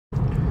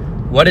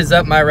What is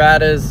up, my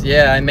radas?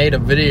 Yeah, I made a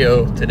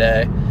video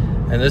today,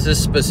 and this is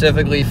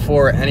specifically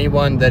for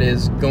anyone that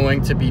is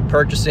going to be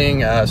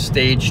purchasing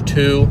Stage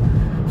 2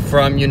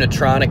 from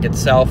Unitronic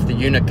itself, the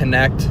Unit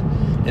Connect,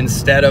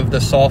 instead of the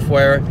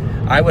software.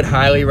 I would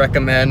highly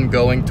recommend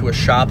going to a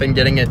shop and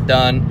getting it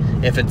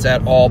done if it's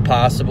at all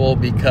possible,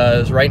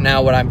 because right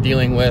now what I'm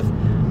dealing with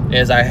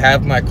is I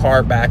have my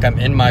car back. I'm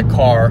in my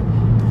car.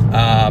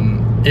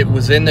 It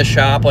was in the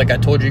shop, like I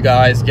told you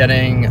guys,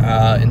 getting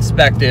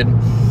inspected.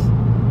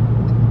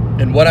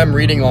 And what I'm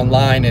reading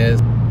online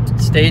is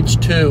Stage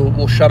 2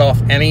 will shut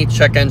off any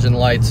check engine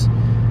lights,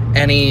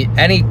 any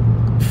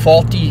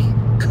faulty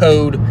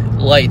code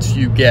lights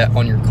you get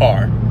on your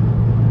car.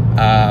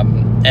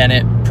 And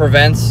it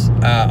prevents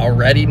a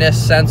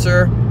readiness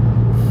sensor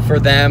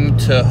for them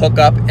to hook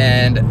up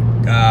and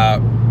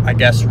I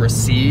guess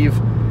receive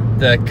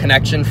the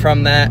connection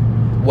from that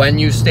when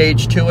you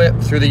Stage 2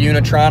 it through the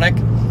Unitronic.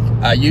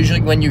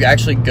 Usually when you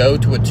actually go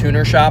to a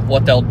tuner shop,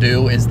 what they'll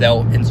do is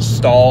they'll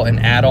install an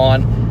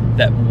add-on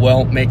that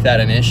won't make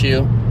that an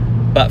issue.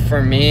 But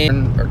for me,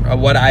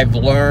 what I've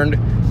learned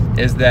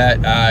is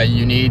that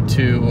you need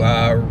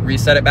to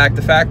reset it back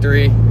to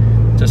factory,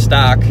 to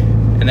stock,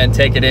 and then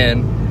take it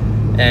in.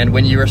 And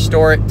when you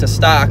restore it to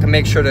stock,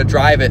 make sure to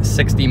drive it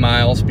 60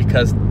 miles,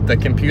 because the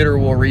computer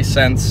will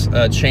resense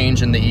a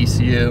change in the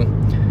ECU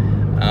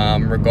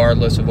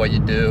regardless of what you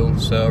do.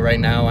 So right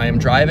now I am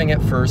driving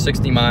it for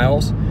 60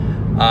 miles.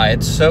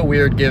 It's so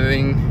weird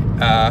giving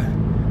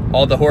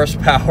all the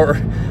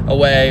horsepower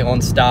away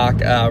on stock,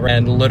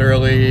 and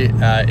literally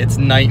it's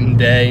night and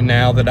day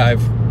now that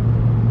I've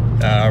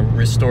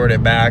restored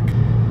it back.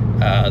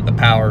 The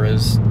power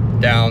is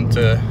down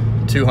to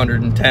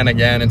 210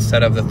 again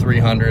instead of the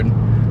 300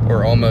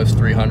 or almost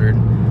 300.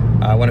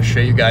 I want to show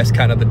you guys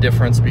kind of the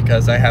difference,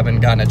 because I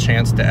haven't gotten a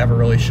chance to ever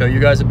really show you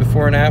guys a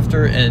before and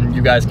after, and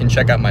you guys can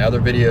check out my other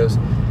videos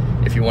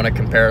if you want a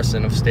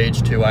comparison of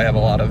Stage 2. I have a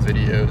lot of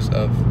videos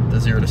of the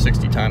 0 to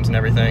 60 times and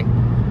everything.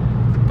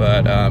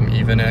 But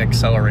even at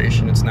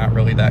acceleration, it's not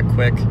really that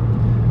quick.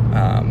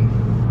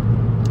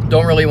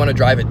 Don't really want to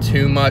drive it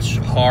too much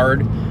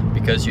hard,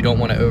 because you don't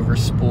want to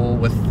overspool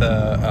with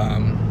the,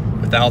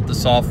 without the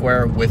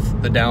software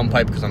with the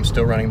downpipe, because I'm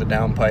still running the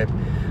downpipe.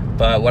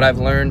 But what I've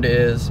learned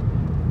is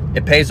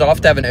it pays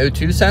off to have an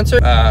O2 sensor,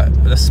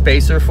 the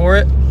spacer for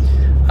it.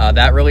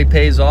 That really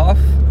pays off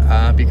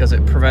because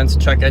it prevents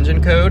check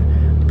engine code.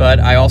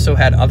 But I also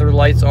had other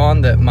lights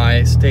on that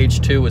my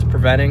Stage 2 was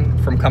preventing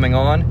from coming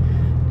on.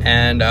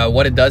 And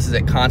what it does is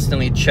it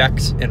constantly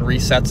checks and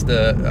resets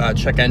the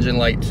check engine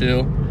light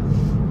too,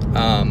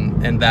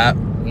 and that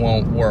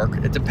won't work.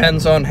 It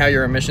depends on how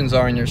your emissions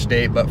are in your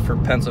state, but for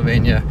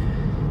Pennsylvania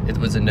it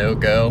was a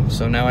no-go.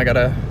 So now I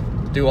gotta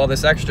do all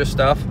this extra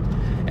stuff,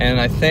 and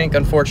I think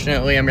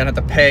unfortunately I'm gonna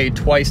have to pay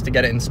twice to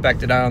get it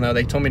inspected. I don't know,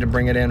 they told me to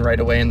bring it in right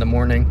away in the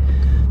morning,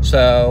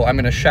 so I'm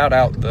gonna shout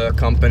out the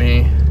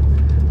company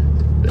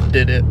that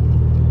did it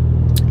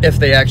if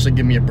they actually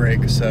give me a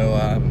break.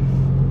 So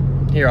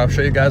here, I'll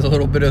show you guys a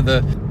little bit of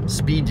the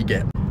speed you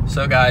get.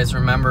 So guys,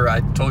 remember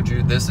I told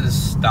you this is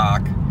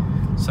stock.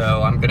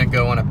 So I'm gonna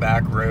go on a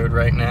back road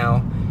right now.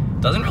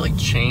 Doesn't really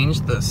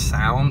change the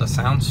sound. The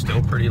sound's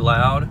still pretty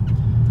loud.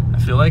 I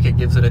feel like it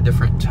gives it a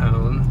different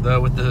tone, though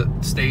with the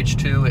Stage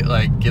 2, it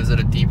like gives it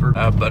a deeper,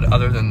 but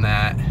other than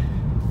that,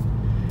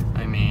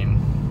 I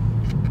mean,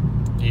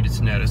 you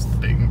just notice the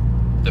big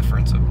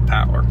difference of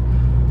power.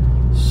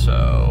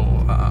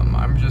 So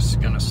I'm just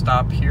gonna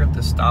stop here at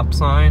the stop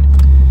sign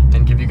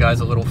and give you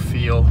guys a little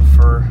feel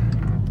for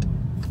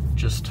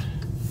just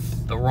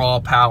the raw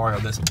power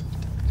of this.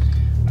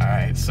 All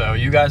right, so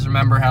you guys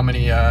remember how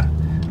many,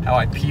 how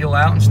I peel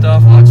out and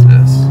stuff? Watch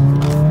this.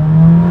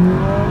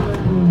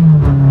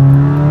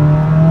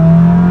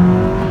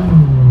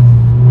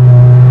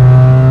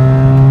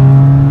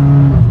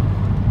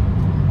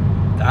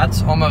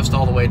 That's almost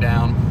all the way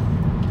down.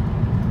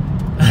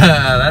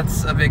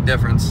 That's a big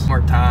difference. One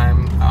more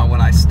time when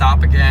I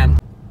stop again.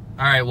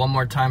 All right, one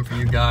more time for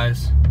you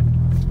guys.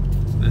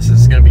 This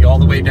is gonna be all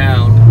the way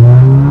down.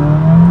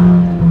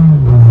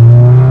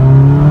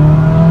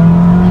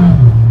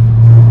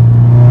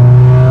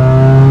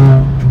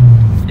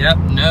 Yep,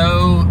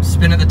 no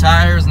spin of the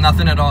tires,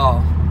 nothing at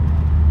all.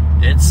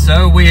 It's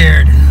so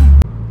weird.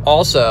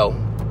 Also,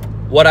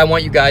 what I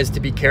want you guys to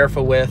be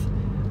careful with,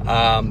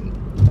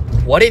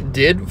 what it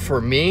did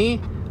for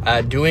me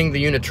doing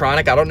the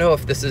Unitronic, I don't know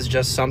if this is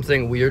just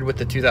something weird with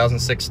the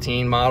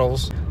 2016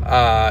 models.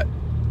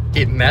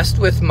 It messed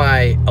with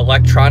my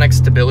electronic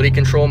stability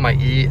control, my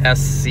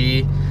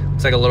ESC.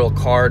 It's like a little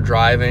car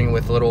driving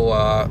with little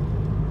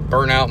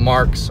burnout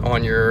marks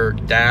on your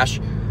dash.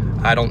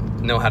 I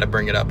don't know how to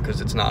bring it up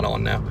because it's not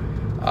on now.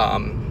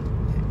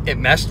 It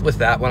messed with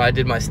that when I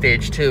did my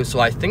Stage 2, so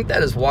I think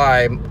that is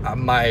why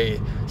my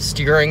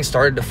steering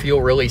started to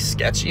feel really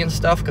sketchy and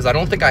stuff, because I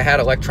don't think I had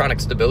electronic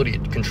stability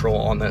control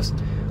on this.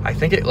 I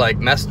think it like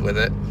messed with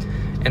it,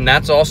 and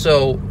that's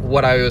also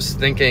what I was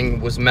thinking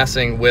was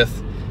messing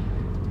with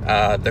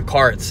the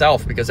car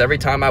itself, because every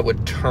time I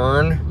would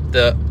turn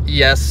the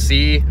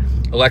ESC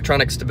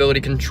electronic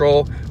stability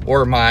control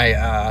or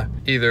my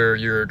either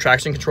your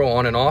traction control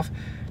on and off,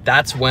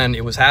 that's when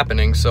it was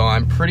happening. So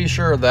I'm pretty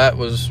sure that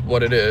was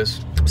what it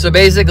is. So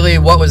basically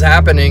what was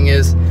happening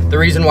is the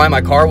reason why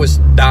my car was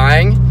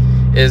dying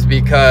is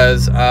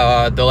because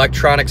the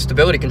electronic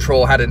stability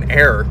control had an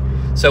error.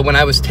 So when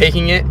I was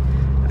taking it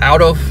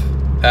out of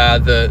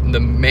the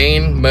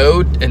main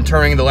mode and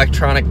turning the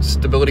electronic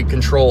stability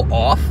control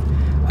off,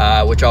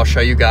 which I'll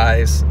show you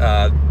guys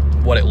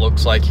what it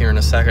looks like here in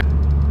a second,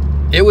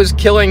 it was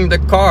killing the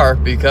car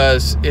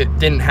because it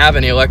didn't have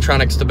any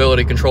electronic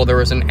stability control. There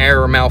was an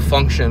error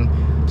malfunction.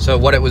 So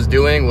what it was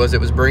doing was it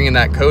was bringing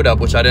that code up,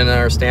 which I didn't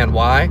understand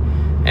why,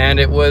 and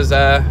it was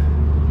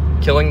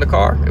killing the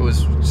car. It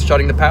was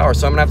shutting the power.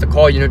 So I'm gonna have to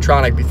call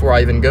Unitronic before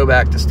I even go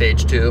back to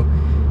stage 2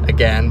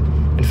 again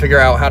and figure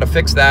out how to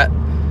fix that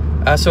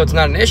so it's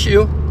not an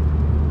issue.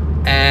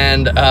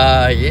 And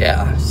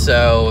yeah,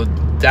 so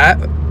that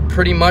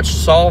pretty much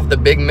solved the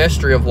big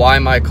mystery of why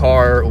my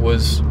car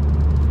was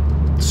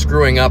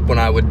screwing up when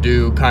I would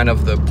do kind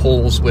of the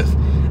pulls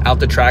without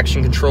the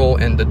traction control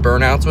and the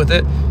burnouts with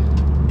it.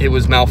 It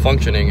was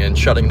malfunctioning and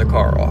shutting the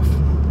car off.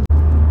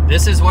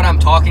 This is what I'm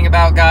talking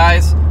about,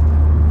 guys.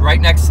 Right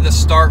next to the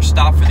start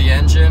stop for the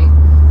engine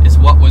is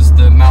what was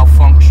the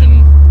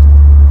malfunction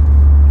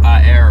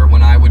error.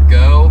 When I would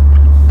go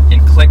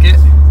and click it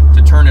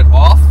to turn it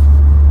off,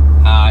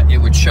 it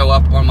would show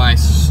up on my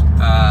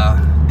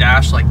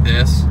dash like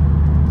this,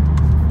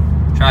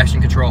 traction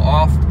control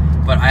off,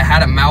 but I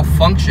had a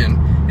malfunction,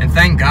 and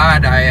thank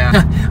God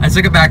I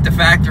took it back to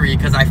factory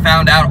because I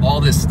found out all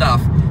this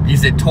stuff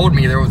because it told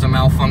me there was a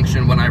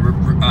malfunction when I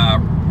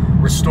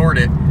restored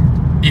it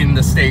in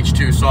the stage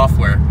 2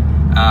 software.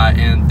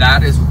 And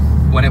that is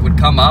when it would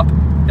come up.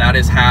 That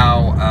is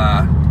how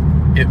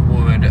it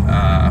would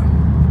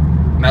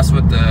mess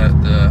with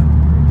the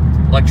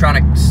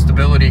electronic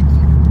stability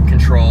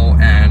control,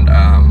 and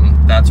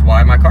that's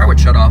why my car would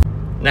shut off.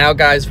 Now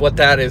guys, what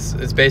that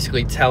is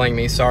basically telling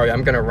me, sorry,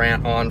 I'm gonna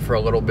rant on for a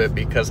little bit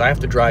because I have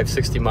to drive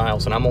 60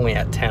 miles and I'm only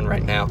at 10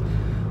 right now,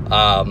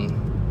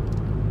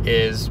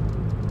 is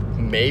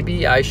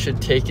maybe I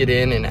should take it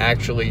in and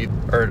actually,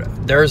 or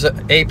there's an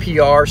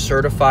APR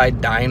certified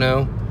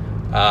dyno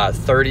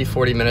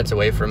 30-40 minutes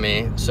away from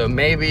me, so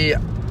maybe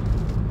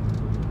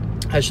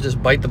I should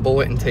just bite the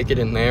bullet and take it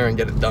in there and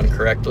get it done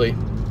correctly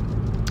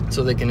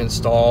so they can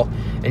install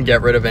and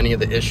get rid of any of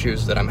the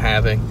issues that I'm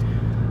having,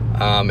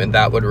 and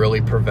that would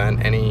really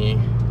prevent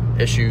any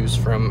issues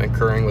from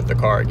occurring with the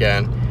car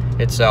again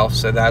itself.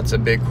 So that's a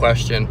big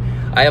question.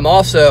 I am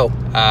also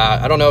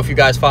I don't know if you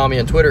guys follow me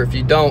on Twitter. If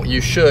you don't, you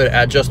should,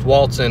 at Just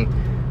Waltzen.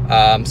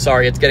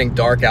 Sorry, it's getting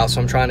dark out,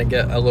 so I'm trying to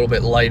get a little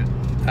bit light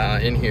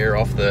in here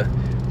off the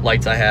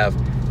lights I have.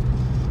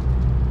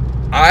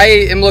 I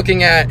am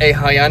looking at a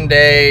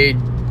Hyundai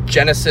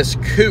Genesis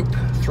Coupe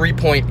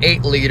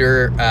 3.8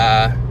 liter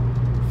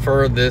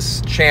for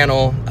this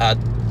channel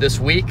this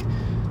week.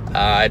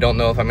 I don't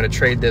know if I'm going to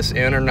trade this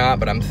in or not,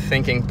 but I'm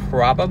thinking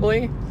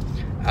probably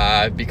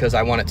because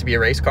I want it to be a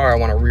race car. I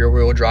want a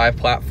rear-wheel drive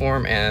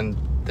platform, and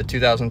the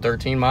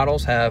 2013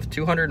 models have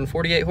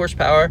 248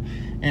 horsepower,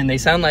 and they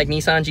sound like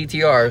Nissan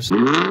GTRs.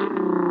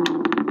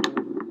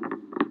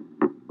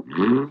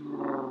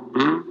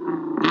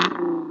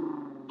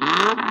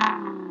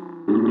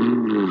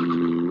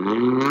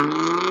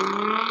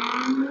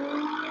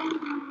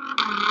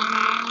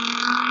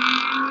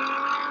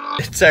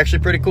 It's actually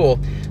pretty cool.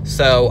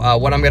 So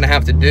what I'm gonna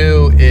have to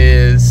do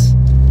is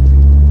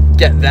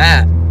get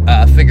that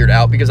figured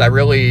out, because I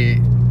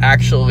really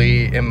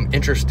actually am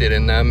interested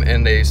in them,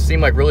 and they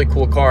seem like really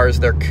cool cars.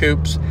 They're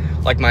coupes,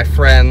 like my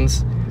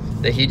friend's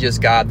that he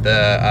just got,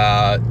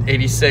 the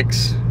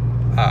 86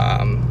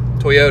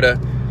 Toyota,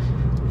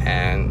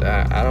 and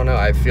I don't know,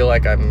 I feel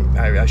like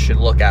I should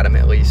look at them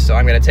at least. So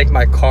I'm gonna take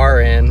my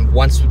car in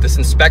once this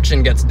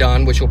inspection gets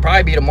done, which will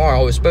probably be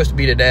tomorrow. It was supposed to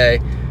be today.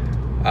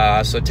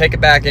 So take it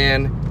back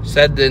in,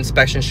 said the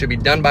inspection should be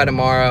done by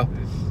tomorrow,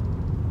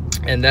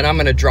 and then I'm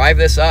gonna drive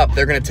this up.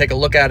 They're gonna take a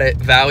look at it,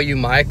 value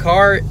my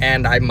car,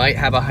 and I might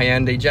have a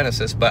Hyundai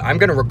Genesis, but I'm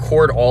gonna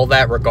record all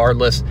that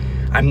regardless.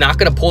 I'm not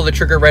gonna pull the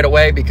trigger right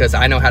away because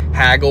I know how to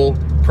haggle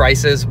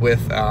prices with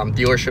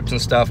dealerships and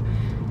stuff,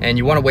 and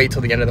you wanna wait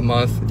till the end of the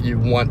month. You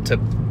want to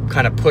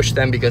kind of push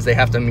them because they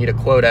have to meet a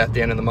quota at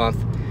the end of the month.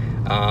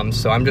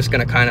 So I'm just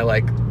gonna kind of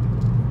like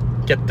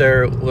get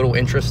their little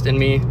interest in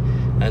me,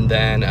 and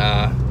then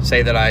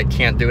say that I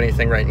can't do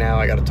anything right now.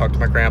 I got to talk to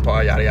my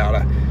grandpa, yada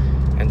yada,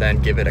 and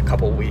then give it a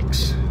couple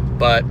weeks.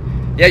 But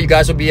yeah, you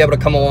guys will be able to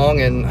come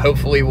along, and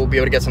hopefully we'll be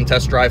able to get some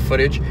test drive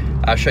footage.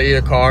 I'll show you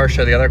the car,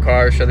 show the other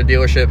car, show the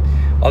dealership,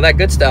 all that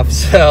good stuff.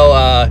 So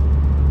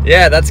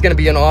yeah, that's going to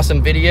be an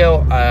awesome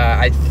video.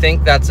 I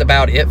think that's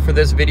about it for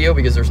this video,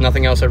 because there's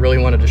nothing else I really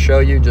wanted to show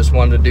you. Just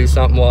wanted to do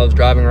something while I was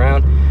driving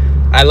around.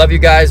 I love you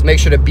guys. Make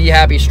sure to be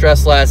happy,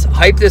 stress less.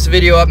 Hype this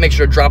video up. Make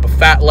sure to drop a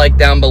fat like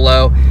down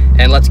below.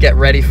 And let's get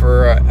ready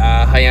for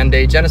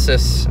Hyundai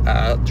Genesis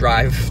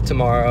drive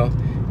tomorrow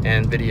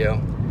and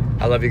video.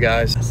 I love you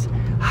guys.